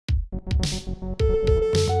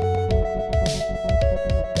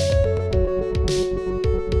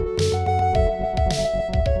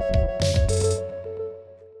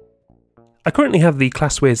I currently have the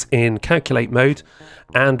Classwiz in calculate mode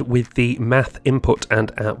and with the math input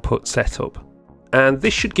and output setup. And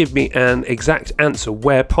this should give me an exact answer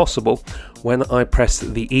where possible when I press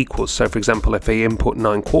the equals. So for example, if I input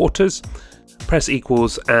 9/4, press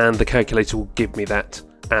equals and the calculator will give me that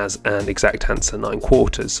as an exact answer,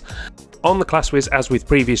 9/4. On the Classwiz, as with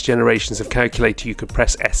previous generations of calculator, you could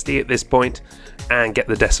press SD at this point and get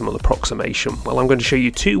the decimal approximation. Well, I'm going to show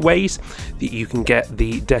you two ways that you can get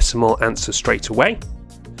the decimal answer straight away.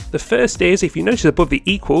 The first is, if you notice above the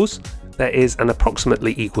equals, there is an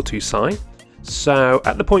approximately equal to sign. So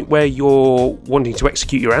at the point where you're wanting to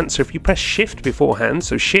execute your answer, if you press shift beforehand,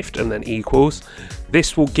 so shift and then equals,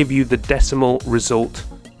 this will give you the decimal result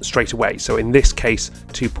straight away. So in this case,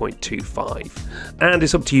 2.25. And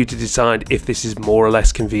it's up to you to decide if this is more or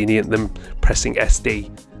less convenient than pressing SD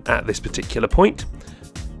at this particular point.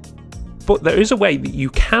 But there is a way that you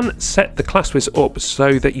can set the Classwiz up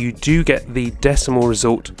so that you do get the decimal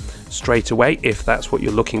result straight away if that's what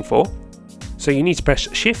you're looking for. So you need to press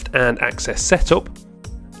shift and access setup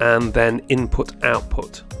and then input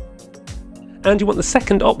output. And you want the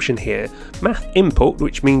second option here, math input,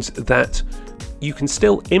 which means that you can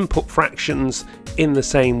still input fractions in the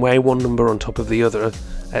same way, one number on top of the other,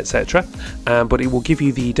 etc. But it will give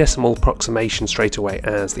you the decimal approximation straight away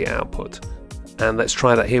as the output. And let's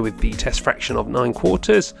try that here with the test fraction of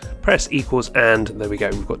 9/4. Press equals and there we go,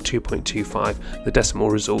 we've got 2.25, the decimal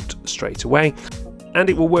result straight away. And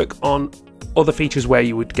it will work on other features where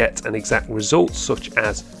you would get an exact result, such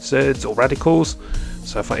as surds or radicals.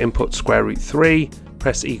 So if I input square root 3,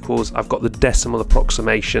 press equals, I've got the decimal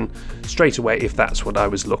approximation straight away if that's what I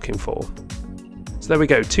was looking for. So there we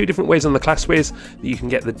go, two different ways on the Classwiz that you can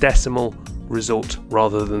get the decimal result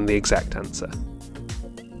rather than the exact answer.